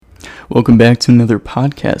Welcome back to another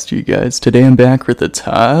podcast, you guys. Today I'm back with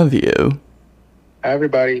Otavio. Hi,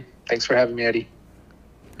 everybody. Thanks for having me, Eddie.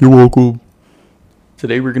 You're welcome.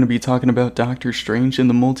 Today we're going to be talking about Doctor Strange in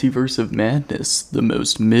the Multiverse of Madness, the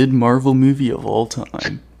most mid-Marvel movie of all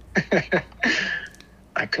time.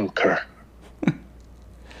 I concur.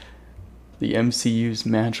 The MCU's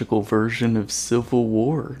magical version of Civil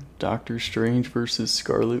War, Doctor Strange versus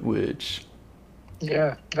Scarlet Witch.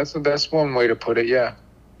 Yeah, that's one way to put it, yeah.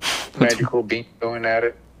 Magical being going at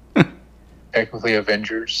it. Technically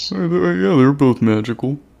Avengers. Yeah, they're both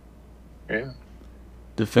magical. Yeah.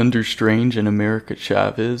 Defender Strange and America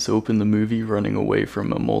Chavez open the movie running away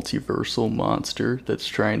from a multiversal monster that's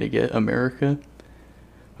trying to get America.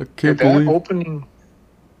 I can't believe... opening,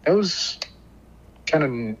 that was kind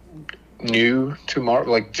of new to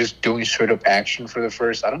Marvel, like just doing straight up action for the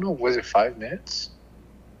first, I don't know, was it 5 minutes?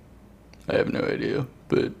 I have no idea,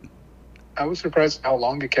 but... I was surprised how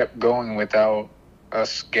long it kept going without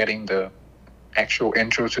us getting the actual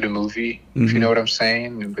intro to the movie, if you know what I'm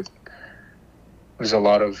saying. It was a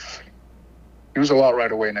lot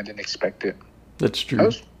right away, and I didn't expect it. That's true. I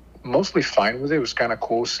was mostly fine with it. It was kind of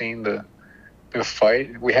cool seeing the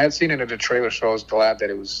fight. We had seen it in the trailer, so I was glad that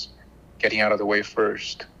it was getting out of the way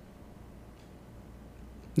first.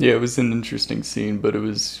 Yeah, it was an interesting scene, but it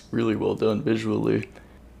was really well done visually.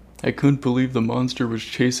 I couldn't believe the monster was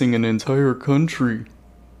chasing an entire country.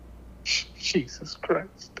 Jesus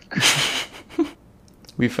Christ.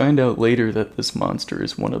 We find out later that this monster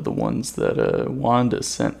is one of the ones that Wanda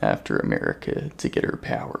sent after America to get her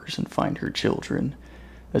powers and find her children.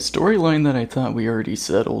 A storyline that I thought we already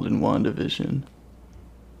settled in WandaVision.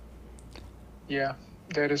 Yeah,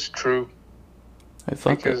 that is true. I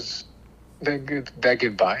thought because that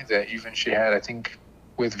goodbye that even she had, I think,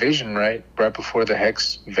 with Vision, right before the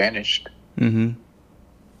Hex vanished. Mm-hmm.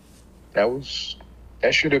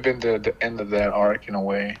 That should have been the end of that arc in a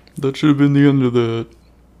way. That should have been the end of that.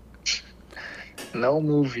 No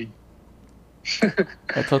movie.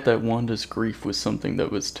 I thought that Wanda's grief was something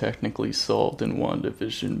that was technically solved in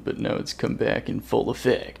WandaVision, but now it's come back in full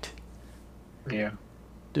effect. Yeah.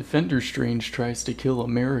 Defender Strange tries to kill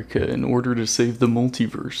America in order to save the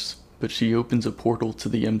multiverse, but she opens a portal to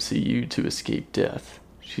the MCU to escape death.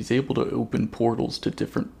 She's able to open portals to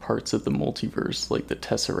different parts of the multiverse, like the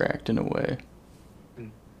Tesseract in a way. It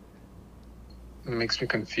makes me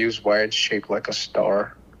confused why it's shaped like a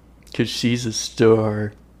star. 'Cause she's a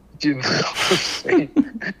star. You know what I'm saying?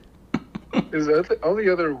 All the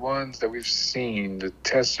other ones that we've seen, the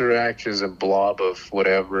Tesseract is a blob of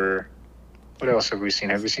whatever. What else have we seen?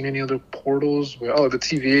 Have we seen any other portals? Oh, the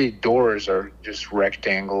TVA doors are just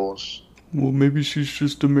rectangles. Well, maybe she's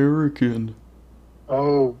just American.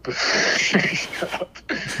 Oh, shut up.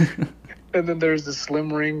 And then there's the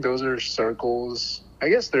slim ring. Those are circles. I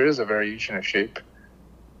guess there is a variation of shape.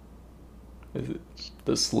 Is it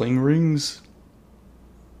the sling rings?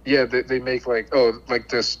 Yeah, they make like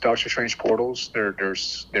this Doctor Strange portals. They're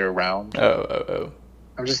round. Oh.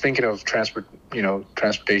 I'm just thinking of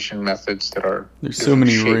transportation methods that are. There's so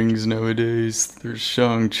many rings nowadays. There's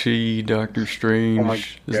Shang-Chi, Doctor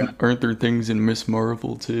Strange. Aren't there things in Miss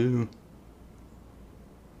Marvel too?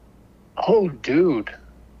 Oh, dude.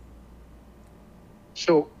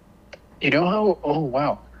 So, you know how? Oh,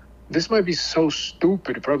 wow. This might be so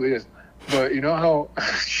stupid. It probably is. But you know how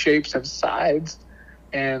shapes have sides,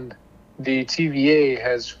 and the TVA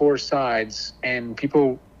has 4 sides, and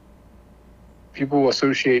people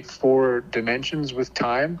associate 4 dimensions with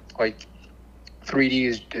time. Like 3D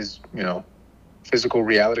is physical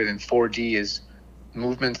reality, and 4D is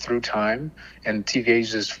movement through time, and TVA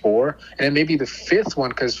is 4. And then maybe the 5th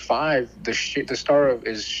one, because 5, the star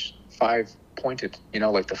is 5 pointed,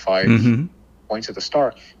 like the 5 points of the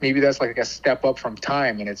star. Maybe that's like a step up from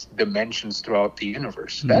time, and it's dimensions throughout the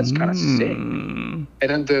universe. That's kind of sick. And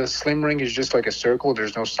then the slim ring is just like a circle.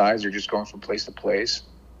 There's no sides. You're just going from place to place.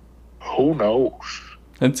 Who knows?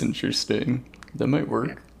 That's interesting. That might work.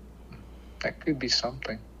 Yeah. That could be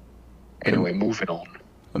something. Anyway, moving on.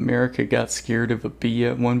 America got scared of a bee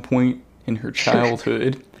at one point in her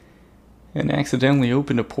childhood and accidentally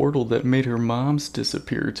opened a portal that made her moms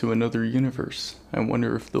disappear to another universe. I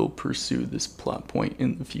wonder if they'll pursue this plot point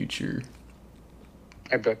in the future.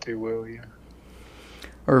 I bet they will, yeah.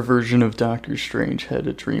 Our version of Doctor Strange had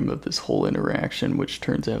a dream of this whole interaction, which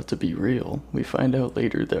turns out to be real. We find out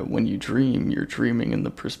later that when you dream, you're dreaming in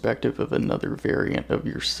the perspective of another variant of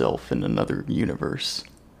yourself in another universe.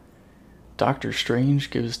 Doctor Strange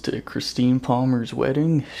goes to Christine Palmer's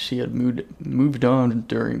wedding. She had moved on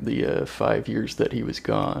during the 5 years that he was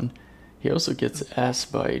gone. He also gets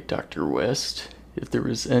asked by Dr. West if there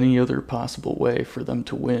was any other possible way for them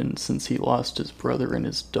to win since he lost his brother and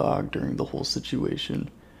his dog during the whole situation.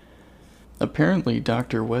 Apparently,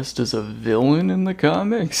 Dr. West is a villain in the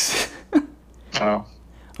comics. Oh.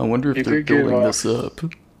 I wonder if they're building this up.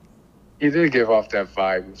 He did give off that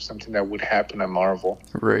vibe of something that would happen at Marvel.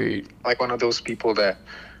 Right. Like one of those people that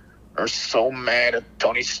are so mad at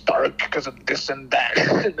Tony Stark because of this and that,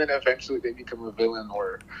 and then eventually they become a villain,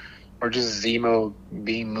 or just Zemo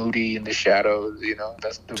being moody in the shadows. You know,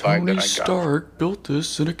 that's the vibe that I got. Tony Stark built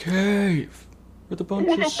this in a cave with a bunch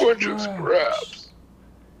of scraps.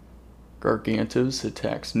 Gargantos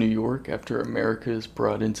attacks New York after America is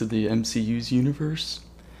brought into the MCU's universe.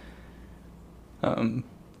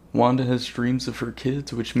 Wanda has dreams of her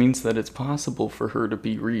kids, which means that it's possible for her to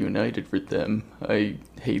be reunited with them. I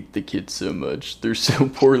hate the kids so much. They're so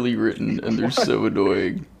poorly written and they're so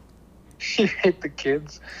annoying. You hate the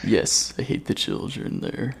kids? Yes, I hate the children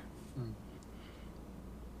there.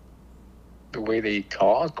 The way they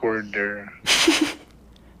talk, or their...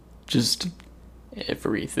 Just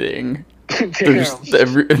everything.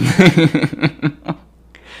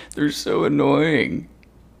 They're so annoying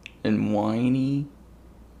and whiny.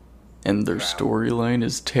 And their storyline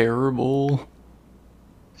is terrible.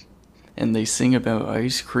 And they sing about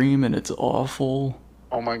ice cream and it's awful.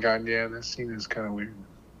 Oh my god, yeah, that scene is kind of weird.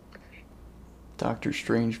 Doctor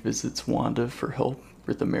Strange visits Wanda for help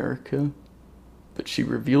with America. But she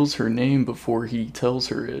reveals her name before he tells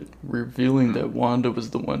her it, revealing that Wanda was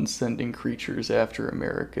the one sending creatures after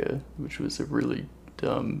America, which was a really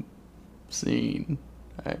dumb scene.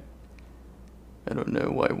 I don't know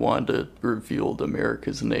why Wanda revealed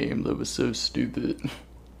America's name. That was so stupid.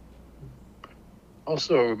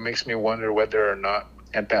 Also, it makes me wonder whether or not,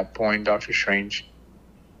 at that point, Doctor Strange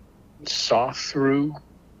saw through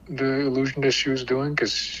the illusion that she was doing,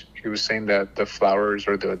 because he was saying that the flowers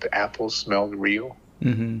or the apples smelled real.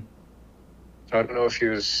 Mm-hmm. So I don't know if he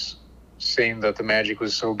was saying that the magic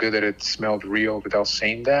was so good that it smelled real without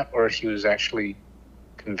saying that, or if he was actually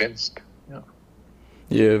convinced.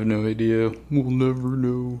 Yeah, I have no idea. We'll never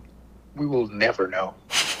know. We will never know.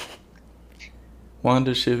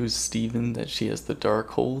 Wanda shows Steven that she has the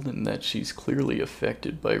Darkhold and that she's clearly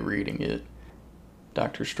affected by reading it.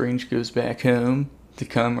 Doctor Strange goes back home to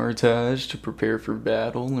Kamar-Taj to prepare for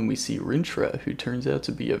battle, and we see Rintrah, who turns out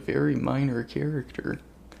to be a very minor character.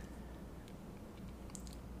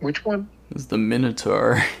 Which one? It's the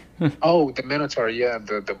Minotaur. Oh, the Minotaur, yeah,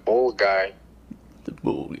 the bull guy. The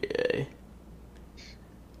bull guy.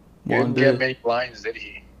 He didn't get many lines, did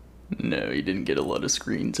he? No, he didn't get a lot of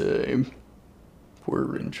screen time. Poor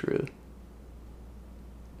Rintrah.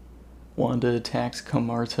 Wanda attacks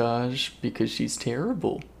Kamar-Taj because she's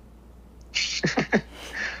terrible.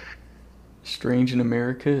 Strange and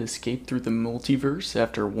America escape through the multiverse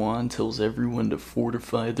after Wanda tells everyone to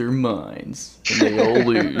fortify their minds, and they all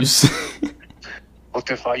lose.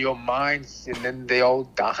 Fortify your minds, and then they all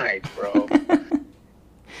died, bro.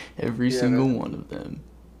 Every single one of them.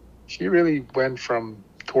 She really went from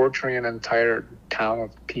torturing an entire town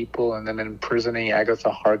of people and then imprisoning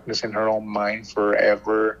Agatha Harkness in her own mind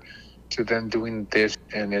forever to then doing this.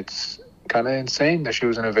 And it's kind of insane that she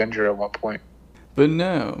was an Avenger at one point. But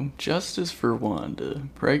no, justice for Wanda.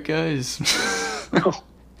 Right, guys?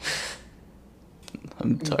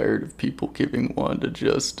 I'm tired of people giving Wanda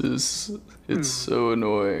justice. It's so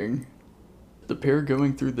annoying. The pair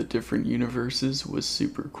going through the different universes was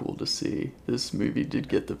super cool to see. This movie did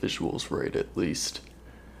get the visuals right, at least.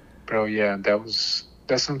 Bro, yeah, that's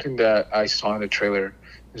something that I saw in the trailer.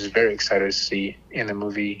 I was very excited to see in the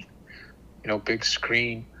movie, big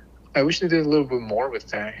screen. I wish they did a little bit more with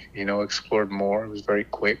that, explored more. It was very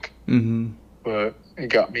quick. Mm-hmm. But it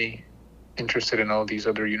got me interested in all these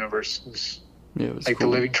other universes. Yeah, it was like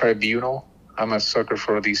cool. The Living Tribunal. I'm a sucker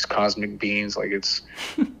for these cosmic beings. Like, it's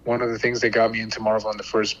one of the things that got me into Marvel in the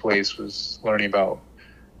first place was learning about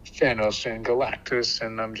Thanos and Galactus,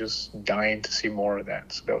 and I'm just dying to see more of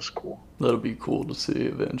that. So that was cool. That'll be cool to see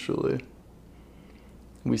eventually.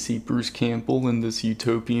 We see Bruce Campbell in this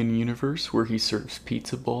utopian universe where he serves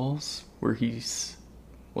pizza balls, where he's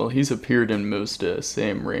appeared in most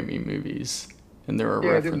Sam Raimi movies, and there are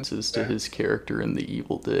references to his character in The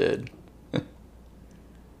Evil Dead.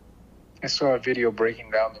 I saw a video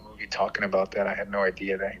breaking down the movie talking about that. I had no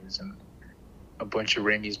idea that he was in a bunch of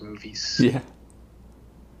Raimi's movies. Yeah.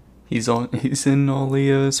 He's in all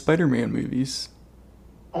the Spider-Man movies.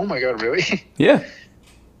 Oh my god, really? Yeah.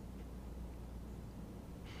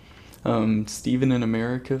 Steven and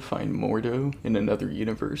America find Mordo in another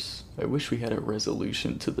universe. I wish we had a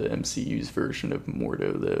resolution to the MCU's version of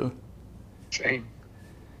Mordo, though. Same.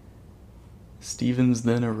 Steven's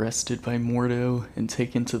then arrested by Mordo and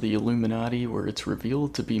taken to the Illuminati, where it's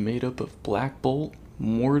revealed to be made up of Black Bolt,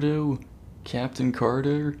 Mordo, Captain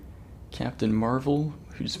Carter, Captain Marvel,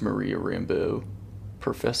 who's Maria Rambeau,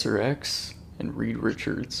 Professor X, and Reed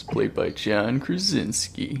Richards, played by John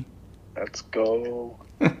Krasinski. Let's go.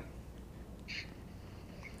 That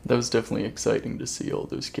was definitely exciting to see all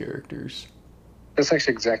those characters. That's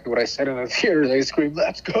actually exactly what I said in the theater. They screamed,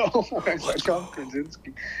 "Let's go!" when I saw John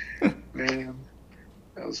Krasinski. Man,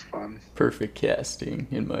 that was fun. Perfect casting,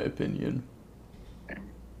 in my opinion.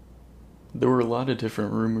 There were a lot of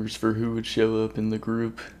different rumors for who would show up in the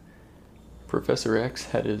group. Professor X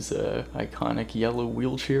had his iconic yellow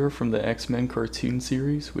wheelchair from the X-Men cartoon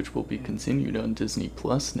series, which will be continued on Disney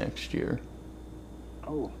Plus next year.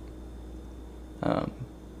 Oh.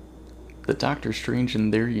 The Doctor Strange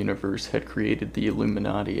in their universe had created the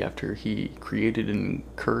Illuminati after he created an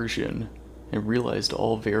incursion and realized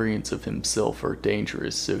all variants of himself are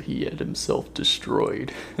dangerous, so he had himself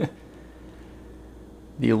destroyed.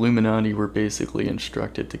 The Illuminati were basically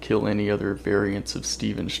instructed to kill any other variants of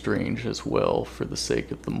Stephen Strange as well for the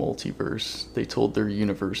sake of the multiverse. They told their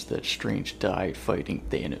universe that Strange died fighting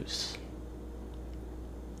Thanos.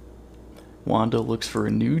 Wanda looks for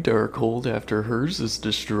a new Darkhold after hers is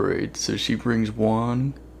destroyed, so she brings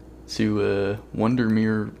Wong to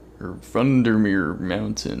Wondermere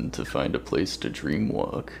Mountain to find a place to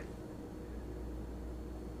dreamwalk.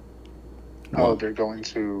 Oh, they're going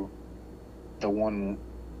to the one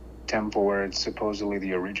temple where it's supposedly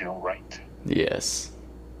the original, right? Yes.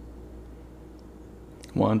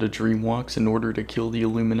 Wanda dreamwalks in order to kill the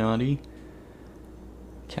Illuminati.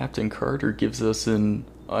 Captain Carter gives us an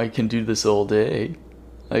 "I can do this all day."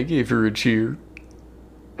 I gave her a cheer.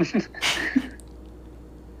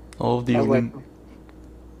 All of the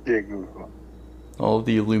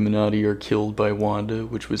Illuminati are killed by Wanda,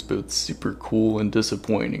 which was both super cool and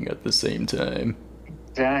disappointing at the same time.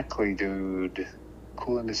 Exactly, dude.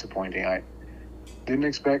 Cool and disappointing. I didn't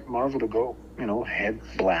expect Marvel to go, head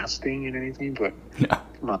blasting in anything, but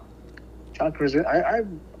come on. John Krasinski,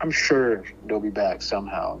 I'm sure they'll be back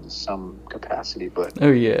somehow in some capacity, but... Oh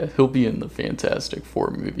yeah, he'll be in the Fantastic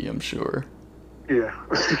Four movie, I'm sure. Yeah.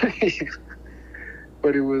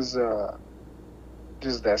 But it was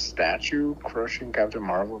just that statue crushing Captain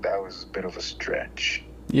Marvel, that was a bit of a stretch.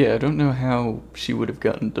 Yeah, I don't know how she would have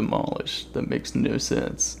gotten demolished. That makes no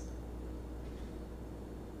sense.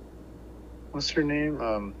 What's her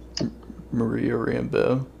name? Maria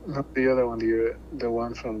Rambeau. Not the other one, the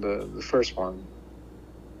one from the first one.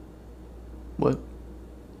 What?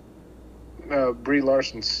 Brie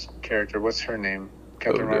Larson's character. What's her name?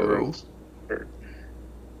 Captain Marvel.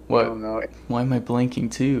 What? Oh, no. Why am I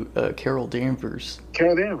blanking too? Carol Danvers.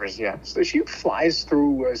 Carol Danvers, yeah. So she flies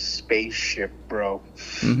through a spaceship, bro.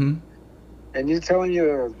 Mm-hmm. And you're telling me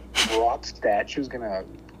a rock statue's gonna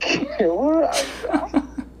kill her?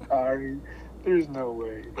 There's no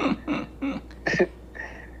way.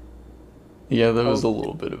 Yeah, that was a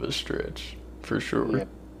little bit of a stretch, for sure. Yeah.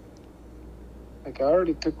 Like, I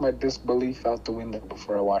already took my disbelief out the window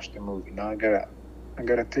before I watched the movie. Now I gotta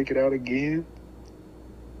take it out again.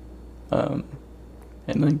 And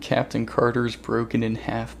then Captain Carter's broken in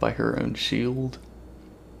half by her own shield.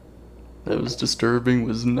 That was disturbing,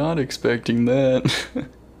 was not expecting that.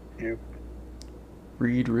 Yep.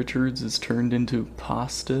 Reed Richards is turned into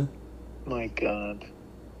pasta. My God.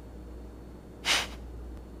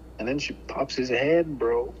 And then she pops his head,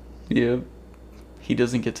 bro. Yep. He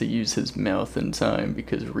doesn't get to use his mouth in time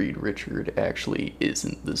because Reed Richard actually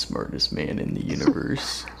isn't the smartest man in the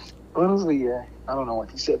universe. Honestly, yeah. I don't know why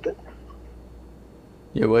he said that.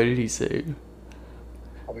 Yeah, why did he say?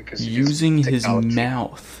 Oh, because using his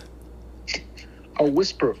mouth. A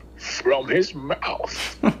whisper from his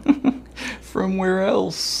mouth. From where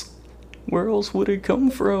else? Where else would it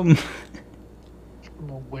come from? From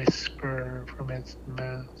a whisper from his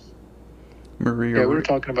mouth. Maria. Yeah, we were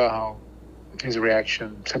talking about how his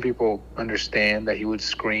reaction. Some people understand that he would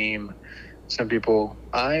scream. Some people...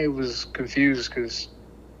 I was confused because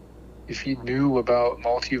if he knew about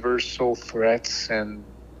multiversal threats and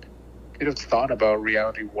could have thought about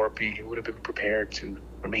reality warping, he would have been prepared to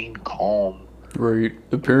remain calm. Right.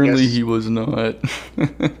 Apparently he was not.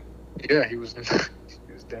 Yeah, he was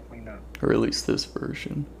definitely not. Or at least this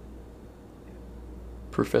version.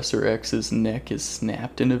 Professor X's neck is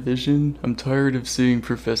snapped in a vision. I'm tired of seeing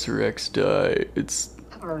Professor X die.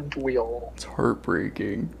 Aren't we all? It's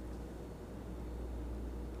heartbreaking.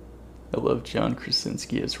 I love John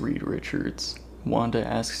Krasinski as Reed Richards. Wanda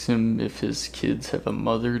asks him if his kids have a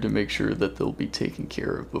mother to make sure that they'll be taken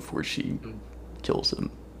care of before she kills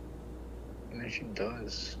him. And then she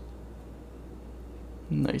does.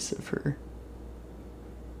 Nice of her.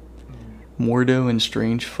 Mordo and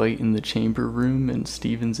Strange fight in the chamber room, and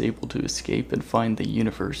Steven's able to escape and find the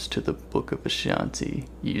universe to the Book of Ashanti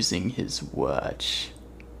using his watch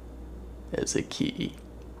as a key.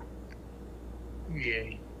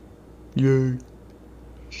 Yay. Yay.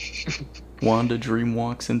 Wanda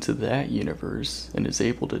dreamwalks into that universe and is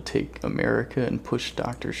able to take America and push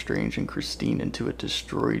Doctor Strange and Christine into a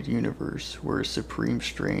destroyed universe where a Supreme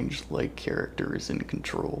Strange-like character is in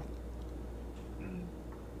control.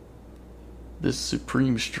 This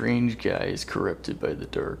Supreme Strange guy is corrupted by the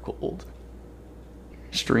Darkhold.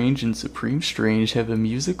 Strange and Supreme Strange have a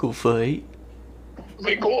musical fight.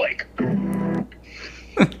 They go like...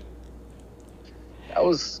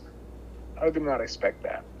 I did not expect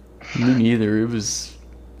that. Me neither. It was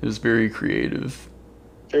very creative.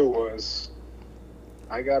 It was.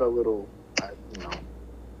 I got a little,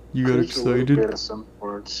 You got excited? A little bit of some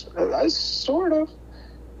words. I sort of.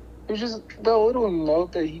 It was just the little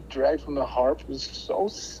note that he dragged from the harp was so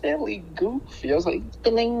silly, goofy. I was like,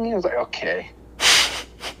 ding. I was like, okay. I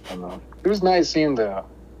don't know. It was nice seeing that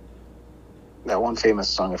one famous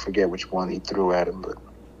song. I forget which one he threw at him, but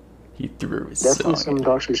he threw his definitely song. Some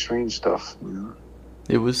Doctor Strange stuff. You know?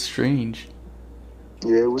 It was strange.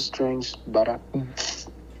 Yeah, it was strange, but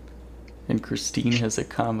And Christine has a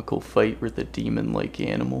comical fight with a demon-like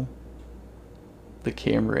animal. The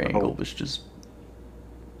camera angle was just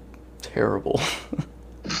terrible.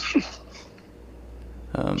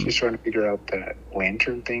 She's trying to figure out that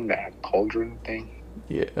lantern thing, that cauldron thing.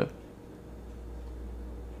 Yeah.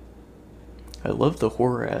 I love the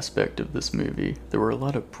horror aspect of this movie. There were a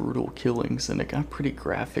lot of brutal killings, and it got pretty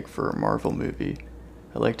graphic for a Marvel movie.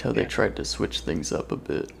 I liked how they tried to switch things up a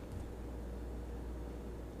bit.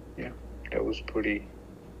 Yeah, that was pretty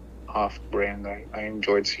off-brand. I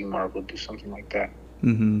enjoyed seeing Marvel do something like that.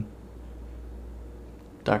 Mm-hmm.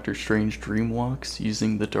 Doctor Strange dreamwalks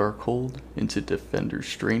using the Darkhold into Defender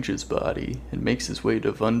Strange's body and makes his way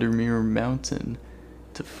to Vandermeer Mountain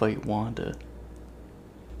to fight Wanda.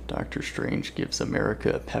 Doctor Strange gives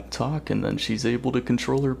America a pep talk, and then she's able to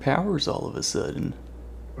control her powers all of a sudden.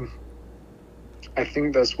 I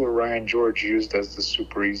think that's what Ryan George used as the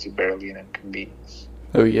super easy, barely an inconvenience.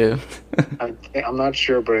 Oh, yeah? I'm not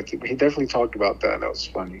sure, but he definitely talked about that. That was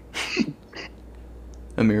funny.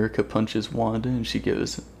 America punches Wanda, and she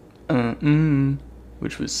goes,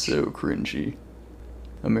 which was so cringy.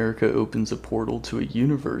 America opens a portal to a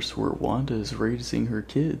universe where Wanda is raising her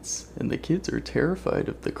kids, and the kids are terrified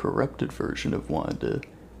of the corrupted version of Wanda.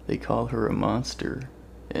 They call her a monster,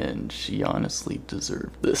 and she honestly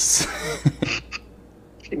deserved this.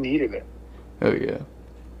 She needed it. Oh yeah.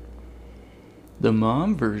 The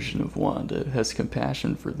mom version of Wanda has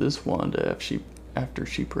compassion for this Wanda after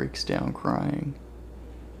she breaks down crying.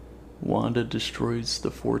 Wanda destroys the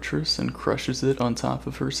fortress and crushes it on top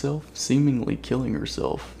of herself, seemingly killing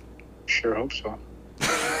herself. Sure hope so.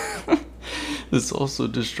 This also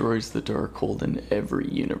destroys the Darkhold in every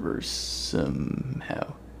universe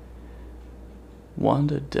somehow.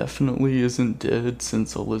 Wanda definitely isn't dead,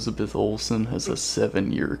 since Elizabeth Olsen has a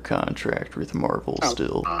 7-year contract with Marvel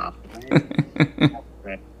still.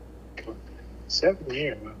 7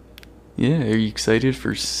 years, man. Yeah, are you excited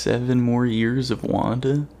for 7 more years of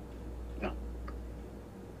Wanda? No.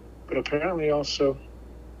 But apparently also,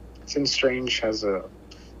 since Strange has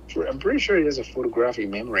I'm pretty sure he has a photographic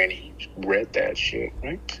memory and he read that shit,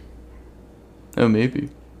 right? Oh, maybe.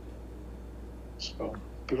 So,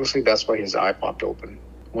 people say that's why his eye popped open.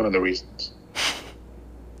 One of the reasons.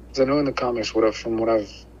 Because I know in the comics, from what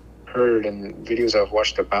I've heard and videos I've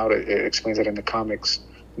watched about it, it explains that in the comics,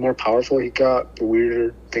 the more powerful he got, the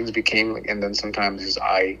weirder things became, and then sometimes his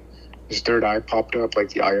third eye popped up, like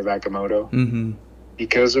the Eye of Agamotto. Mm-hmm.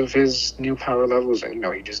 Because of his new power levels, and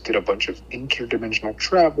he just did a bunch of interdimensional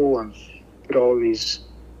travel and did all these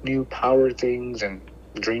new power things and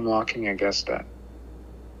dreamwalking. I guess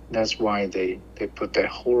that's why they put that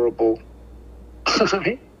horrible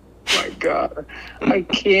eye. My God, I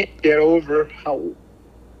can't get over how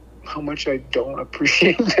much I don't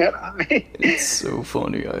appreciate that eye. It's so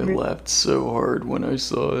funny. I laughed so hard when I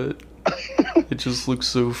saw it. It just looks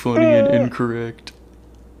so funny and incorrect.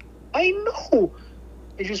 I know.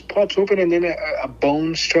 It just pops open, and then a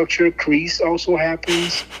bone structure crease also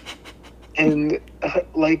happens, and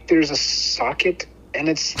there's a socket, and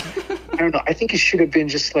it's I don't know. I think it should have been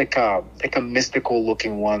just like a mystical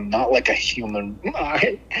looking one, not like a human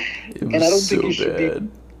eye. It was and I don't so think it should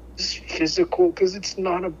bad. be just physical, because it's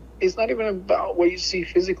not even about what you see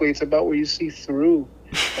physically. It's about what you see through,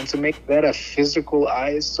 and to make that a physical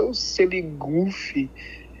eye is so silly, goofy.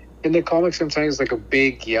 In the comics, sometimes it's like a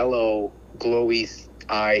big yellow glowy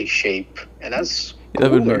eye shape, and that's Yeah,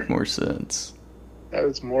 that would cooler. make more sense.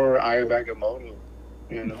 That's more Eye of Agamotto,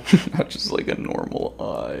 you know. Not just like a normal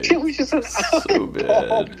eye. It was just an So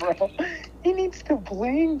eyeball, bad. bro. He needs to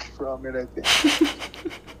blink from it, I think.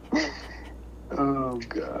 Oh,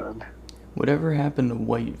 God. Whatever happened to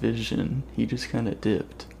White Vision? He just kind of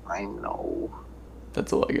dipped. I know.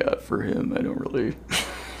 That's all I got for him. I don't really.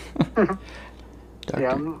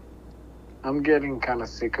 Yeah, I'm getting kind of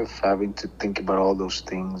sick of having to think about all those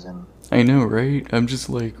things, and I know, right? I'm just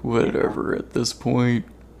like, whatever at this point.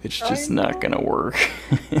 It's just not gonna work.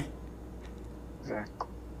 exactly.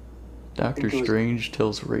 Doctor Strange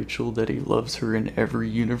tells Rachel that he loves her in every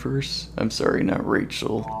universe. I'm sorry, not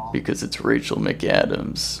Rachel, because it's Rachel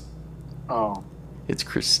McAdams. Oh. It's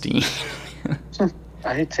Christine.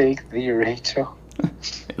 I take the Rachel.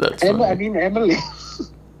 That's funny. I mean, Emily.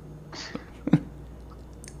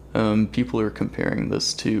 People are comparing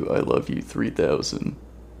this to I Love You 3000.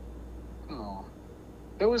 Oh.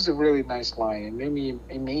 That was a really nice line.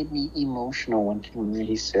 It made me emotional when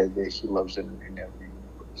he said that he loves it in every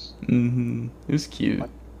universe. It was cute.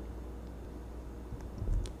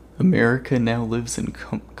 America now lives in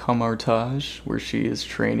Camartage, where she is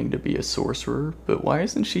training to be a sorcerer, but why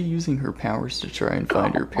isn't she using her powers to try and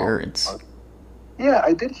find her parents? Yeah,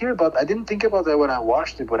 I did hear about that. I didn't think about that when I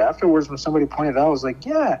watched it, but afterwards when somebody pointed out, I was like,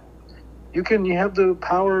 yeah, you have the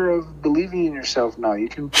power of believing in yourself now. You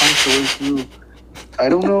can punch your way through. I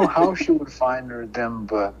don't know how she would find them,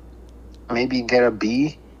 but maybe get a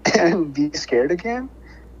B and be scared again?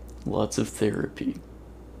 Lots of therapy.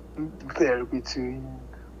 Therapy too, yeah.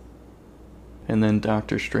 And then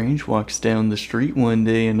Doctor Strange walks down the street one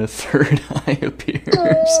day and a third eye appears.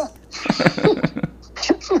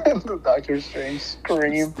 The Doctor Strange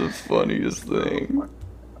scream. It's the funniest thing.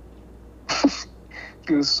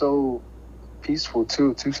 He was so peaceful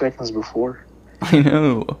too, 2 seconds before. I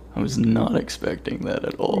know. I was not expecting that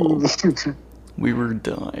at all. We were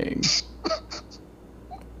dying.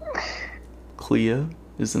 Clea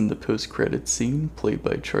is in the post-credits scene, played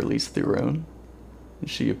by Charlize Theron.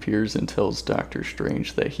 She appears and tells Doctor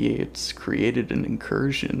Strange that he has created an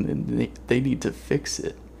incursion and they need to fix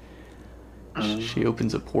it. She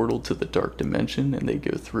opens a portal to the dark dimension and they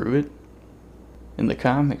go through it. In the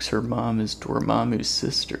comics, her mom is Dormammu's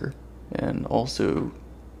sister, and also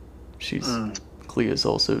Clea is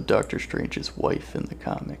also Doctor Strange's wife in the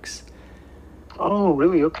comics. Oh,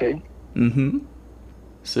 really? Okay.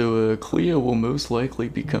 So Clea will most likely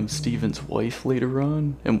become Stephen's wife later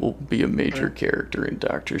on, and will be a major character in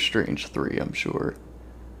Doctor Strange 3, I'm sure.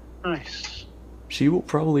 Nice. She will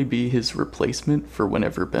probably be his replacement for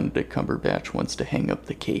whenever Benedict Cumberbatch wants to hang up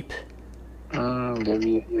the cape. Yeah,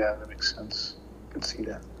 that makes sense. I can see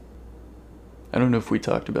that. I don't know if we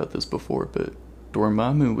talked about this before, but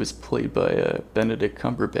Dormammu was played by Benedict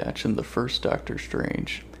Cumberbatch in the first Doctor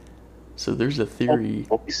Strange. So there's a theory...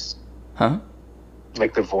 Oh, voice? Huh?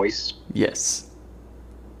 Like the voice? Yes.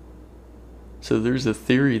 So there's a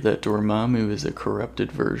theory that Dormammu is a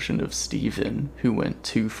corrupted version of Stephen, who went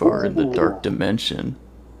too far in the dark dimension.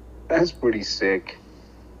 That's pretty sick.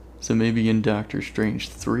 So maybe in Doctor Strange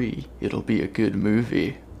 3, it'll be a good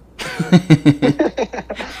movie.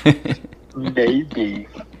 Maybe.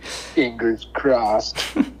 Fingers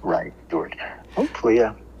crossed. Right, George. Hopefully,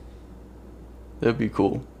 yeah. That'd be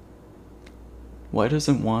cool. Why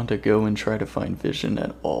doesn't Wanda go and try to find Vision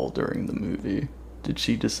at all during the movie? Did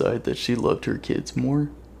she decide that she loved her kids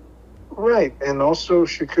more? Right, and also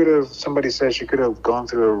somebody said she could have gone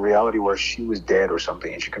through a reality where she was dead or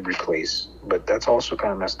something and she could replace. But that's also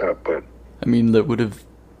kind of messed up, but... I mean, that would have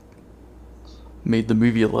made the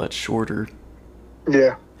movie a lot shorter.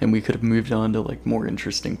 Yeah. And we could have moved on to, like, more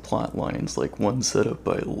interesting plot lines, like one set up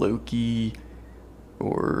by Loki,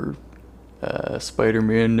 or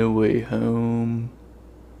Spider-Man No Way Home.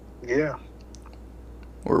 Yeah.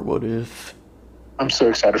 Or What If. I'm so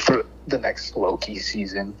excited for the next Loki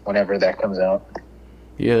season, whenever that comes out.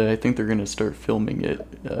 Yeah, I think they're going to start filming it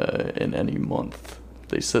in any month.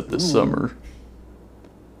 They said this summer.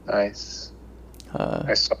 Nice.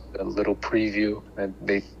 I saw a little preview, and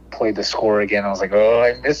they played the score again. I was like, oh,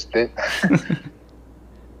 I missed it.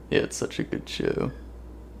 Yeah, it's such a good show.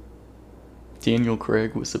 Daniel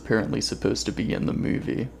Craig was apparently supposed to be in the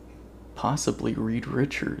movie. Possibly Reed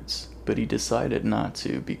Richards, but he decided not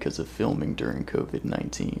to because of filming during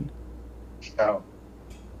COVID-19. Oh.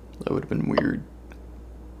 That would have been weird.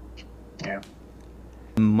 Yeah.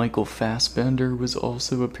 Michael Fassbender was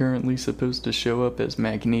also apparently supposed to show up as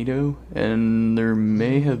Magneto, and there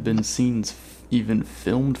may have been scenes even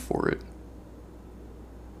filmed for it.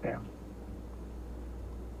 Yeah.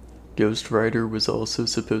 Ghost Rider was also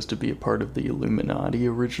supposed to be a part of the Illuminati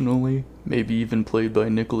originally, maybe even played by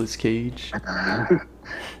Nicolas Cage.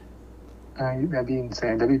 That'd be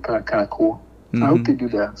insane. That'd be kind of cool. I hope they do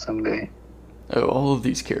that someday. Oh, all of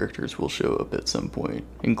these characters will show up at some point,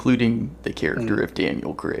 including the character of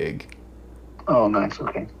Daniel Craig. Oh, nice.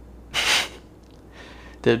 Okay.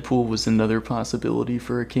 Deadpool was another possibility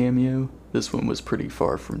for a cameo. This one was pretty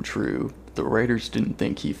far from true. The writers didn't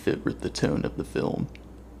think he fit with the tone of the film.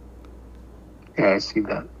 Yeah, I see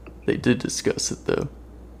that. They did discuss it, though.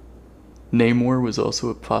 Namor was also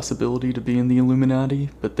a possibility to be in the Illuminati,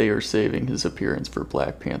 but they are saving his appearance for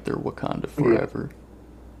Black Panther Wakanda Forever.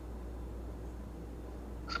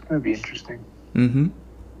 It's gonna be interesting.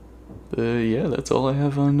 Yeah, that's all I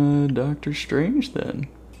have on Doctor Strange, then.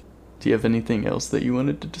 Do you have anything else that you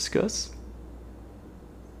wanted to discuss?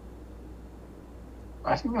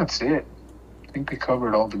 I think that's it. I think we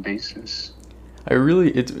covered all the bases.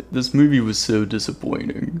 This movie was so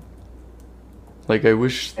disappointing. Like, I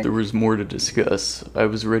wish there was more to discuss. I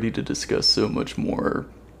was ready to discuss so much more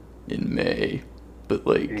in May. But,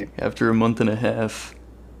 after a month and a half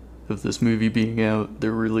of this movie being out,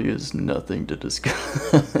 there really is nothing to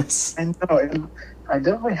discuss. And I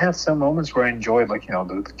definitely had some moments where I enjoyed,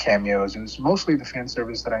 the cameos. It was mostly the fan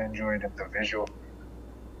service that I enjoyed and the visual.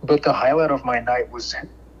 But the highlight of my night was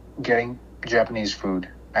getting Japanese food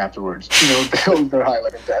afterwards. That was the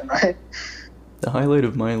highlight of that night. The highlight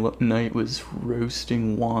of my night was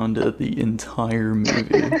roasting Wanda the entire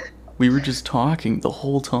movie. We were just talking the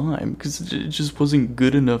whole time, because it just wasn't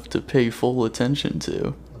good enough to pay full attention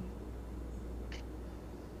to.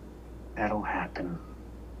 That'll happen.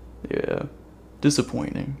 Yeah.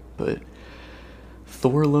 Disappointing, but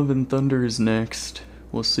Thor Love and Thunder is next.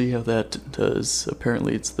 We'll see how that does.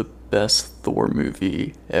 Apparently it's the best Thor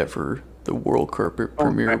movie ever. The world carpet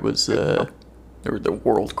premiere was, or the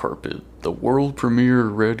world premiere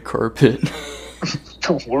red carpet.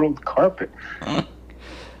 The world carpet? That's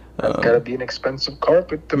gotta be an expensive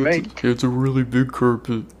carpet to make. It's a really big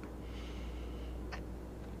carpet.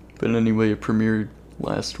 But anyway, it premiered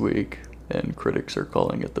last week, and critics are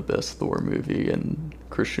calling it the best Thor movie, and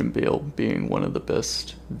Christian Bale being one of the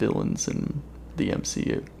best villains in the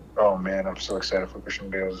MCU. Oh man, I'm so excited for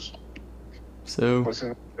Christian Bale's. So, what's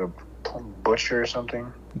it? The Butcher or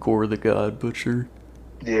something? Gore the God Butcher.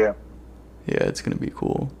 Yeah. Yeah, it's gonna be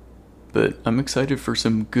cool. But I'm excited for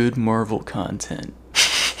some good Marvel content.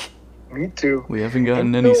 Me too. We haven't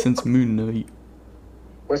gotten any since Moon Knight.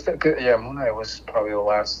 What's that good? Yeah, Moon Knight was probably the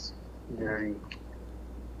last very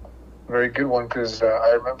good one, because I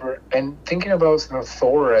remember, and thinking about Thor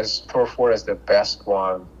 4 as the best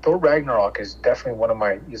one. Thor Ragnarok is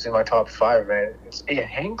definitely is in my top 5, man. It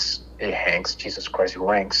ranks, Jesus Christ, it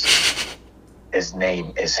ranks. His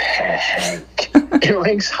name is Hank. It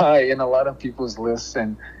ranks high in a lot of people's lists,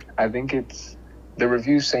 and I think it's the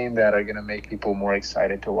reviews saying that are gonna make people more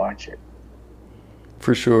excited to watch it.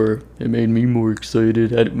 For sure, it made me more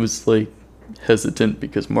excited. I was hesitant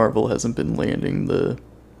because Marvel hasn't been landing the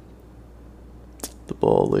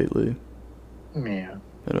ball lately. Yeah.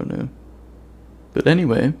 I don't know. But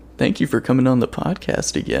anyway, thank you for coming on the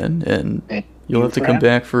podcast again, and you'll have to come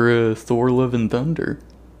back for Thor Love and Thunder.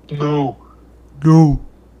 No.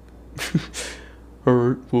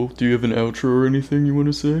 Alright, well, do you have an outro or anything you want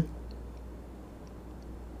to say?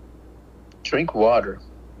 Drink water.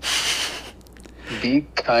 Be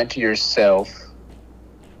kind to yourself.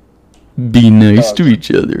 Be nice to each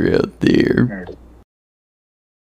other out there.